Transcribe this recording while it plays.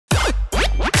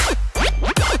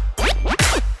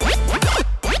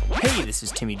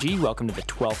this is TimmyG. Welcome to the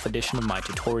 12th edition of my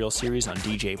tutorial series on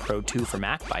DJay Pro 2 for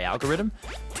Mac by Algoriddim.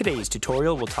 Today's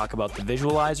tutorial will talk about the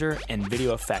visualizer and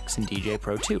video effects in DJay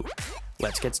Pro 2.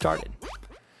 Let's get started.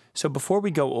 So before we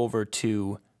go over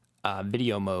to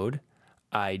video mode,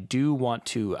 I do want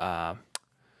to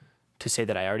say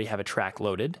that I already have a track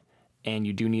loaded, and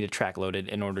you do need a track loaded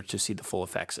in order to see the full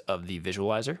effects of the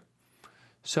visualizer.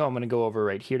 So I'm going to go over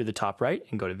right here to the top right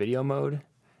and go to video mode.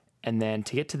 And then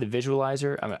to get to the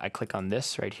visualizer, I click on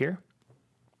this right here.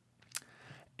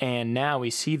 And now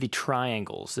we see the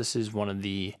triangles. This is one of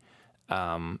the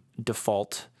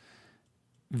default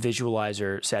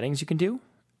visualizer settings you can do.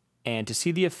 And to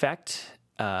see the effect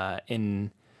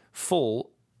in full,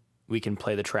 we can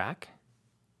play the track.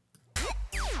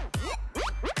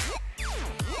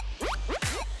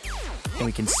 And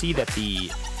we can see that the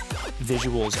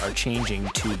visuals are changing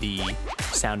to the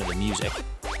sound of the music.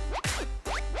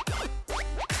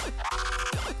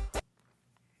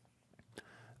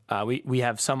 We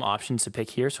have some options to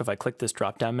pick here. So if I click this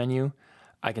drop-down menu,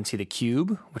 I can see the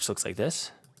cube, which looks like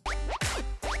this.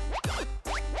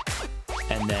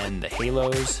 And then the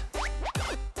halos.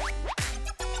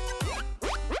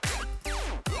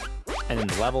 And then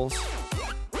the levels.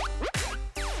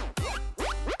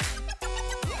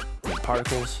 And the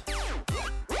particles.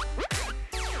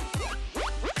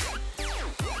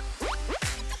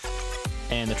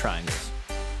 And the triangles.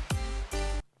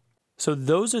 So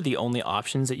those are the only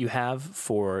options that you have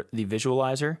for the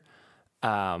visualizer,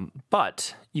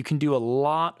 but you can do a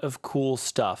lot of cool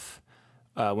stuff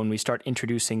when we start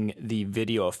introducing the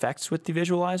video effects with the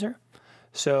visualizer.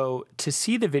 So to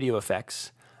see the video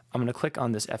effects, I'm going to click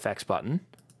on this FX button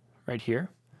right here,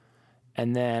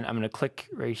 and then I'm going to click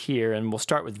right here, and we'll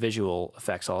start with visual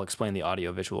effects. I'll explain the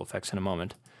audio visual effects in a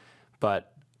moment,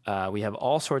 but we have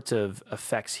all sorts of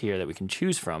effects here that we can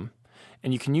choose from.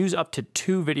 And you can use up to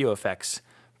 2 video effects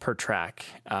per track.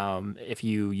 If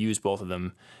you use both of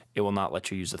them, it will not let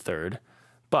you use the third.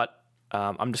 But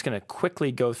I'm just going to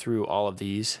quickly go through all of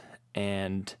these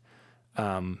and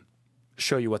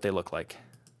show you what they look like.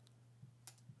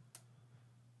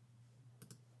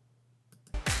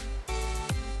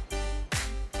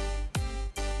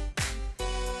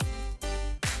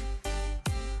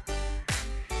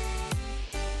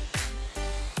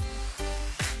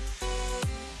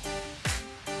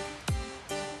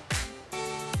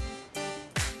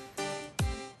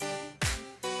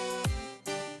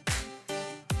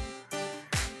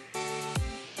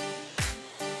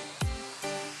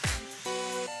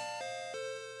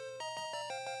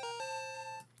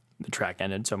 The track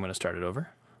ended, so I'm going to start it over.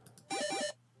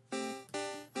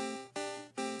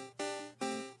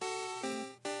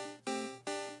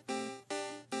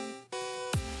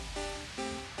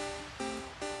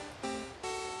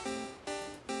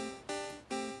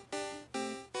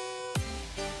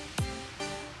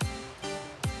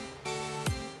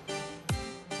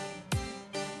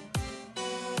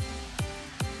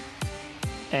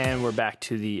 And we're back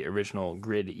to the original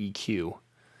grid EQ.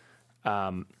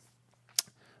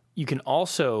 You can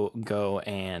also go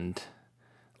and,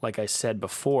 like I said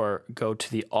before, go to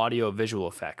the audio visual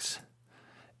effects.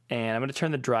 And I'm going to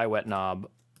turn the dry wet knob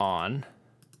on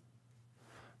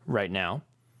right now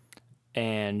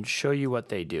and show you what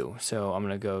they do. So I'm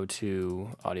going to go to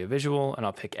audio visual and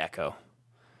I'll pick echo.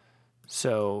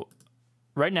 So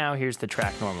right now, here's the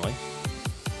track normally.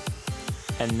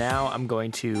 And now I'm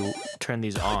going to turn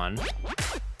these on.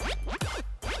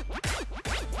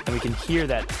 And we can hear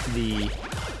that the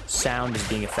sound is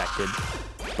being affected,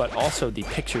 but also the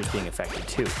picture is being affected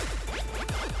too.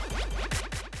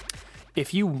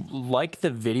 If you like the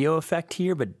video effect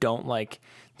here but don't like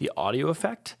the audio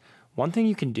effect, one thing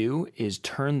you can do is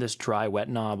turn this dry wet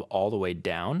knob all the way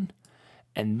down,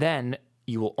 and then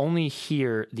you will only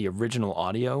hear the original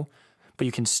audio, but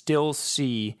you can still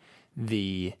see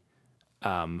the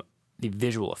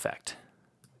visual effect.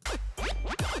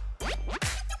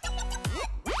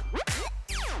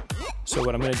 So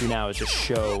what I'm going to do now is just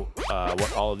show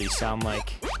what all of these sound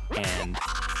like and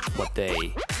what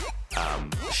they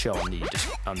show on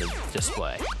the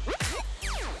display.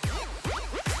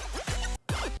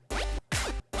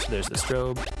 So there's the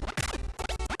strobe.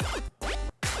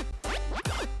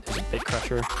 There's a bit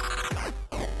crusher.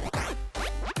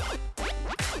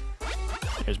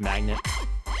 There's magnet.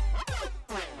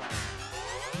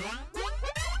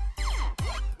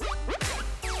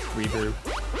 Reverb.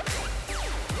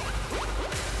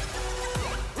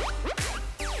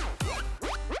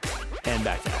 And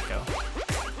back to echo.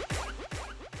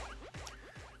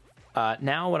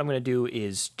 Now what I'm going to do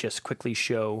is just quickly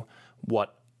show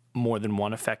what more than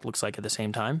one effect looks like at the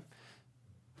same time.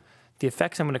 The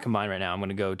effects I'm going to combine right now, I'm going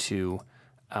to go to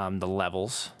the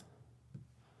levels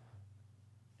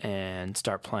and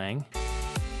start playing.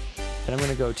 Then I'm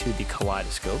going to go to the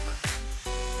kaleidoscope.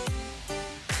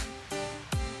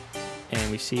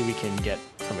 And we see we can get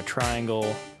from a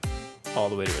triangle all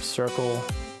the way to a circle.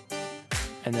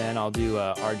 And then I'll do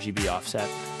a RGB offset.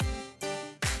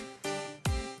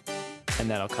 And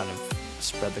that'll kind of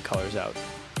spread the colors out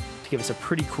to give us a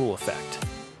pretty cool effect.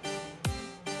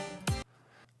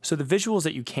 So the visuals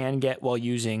that you can get while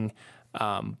using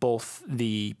both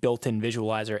the built-in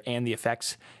visualizer and the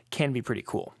effects can be pretty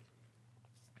cool.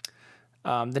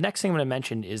 The next thing I'm going to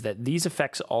mention is that these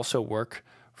effects also work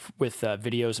with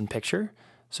videos and picture.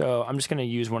 So I'm just going to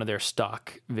use one of their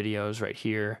stock videos right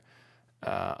here.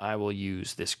 I will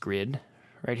use this grid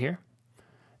right here.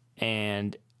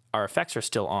 And our effects are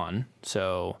still on.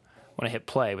 So when I hit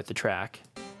play with the track,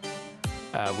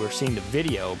 we're seeing the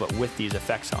video, but with these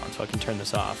effects on. So I can turn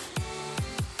this off,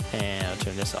 and I'll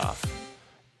turn this off.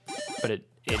 But it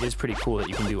is pretty cool that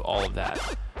you can do all of that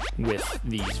with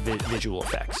these visual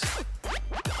effects.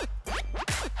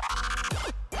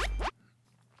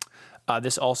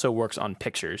 This also works on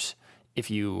pictures if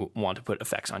you want to put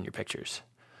effects on your pictures.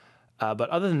 But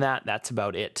other than that, that's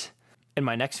about it. In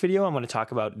my next video, I'm going to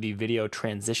talk about the video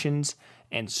transitions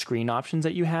and screen options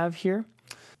that you have here.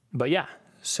 But yeah,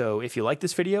 so if you like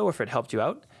this video or if it helped you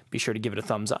out, be sure to give it a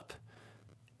thumbs up.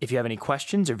 If you have any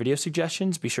questions or video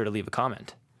suggestions, be sure to leave a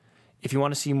comment. If you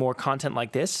want to see more content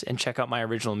like this and check out my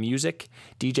original music,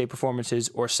 DJ performances,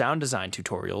 or sound design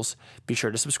tutorials, be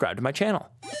sure to subscribe to my channel.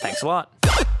 Thanks a lot.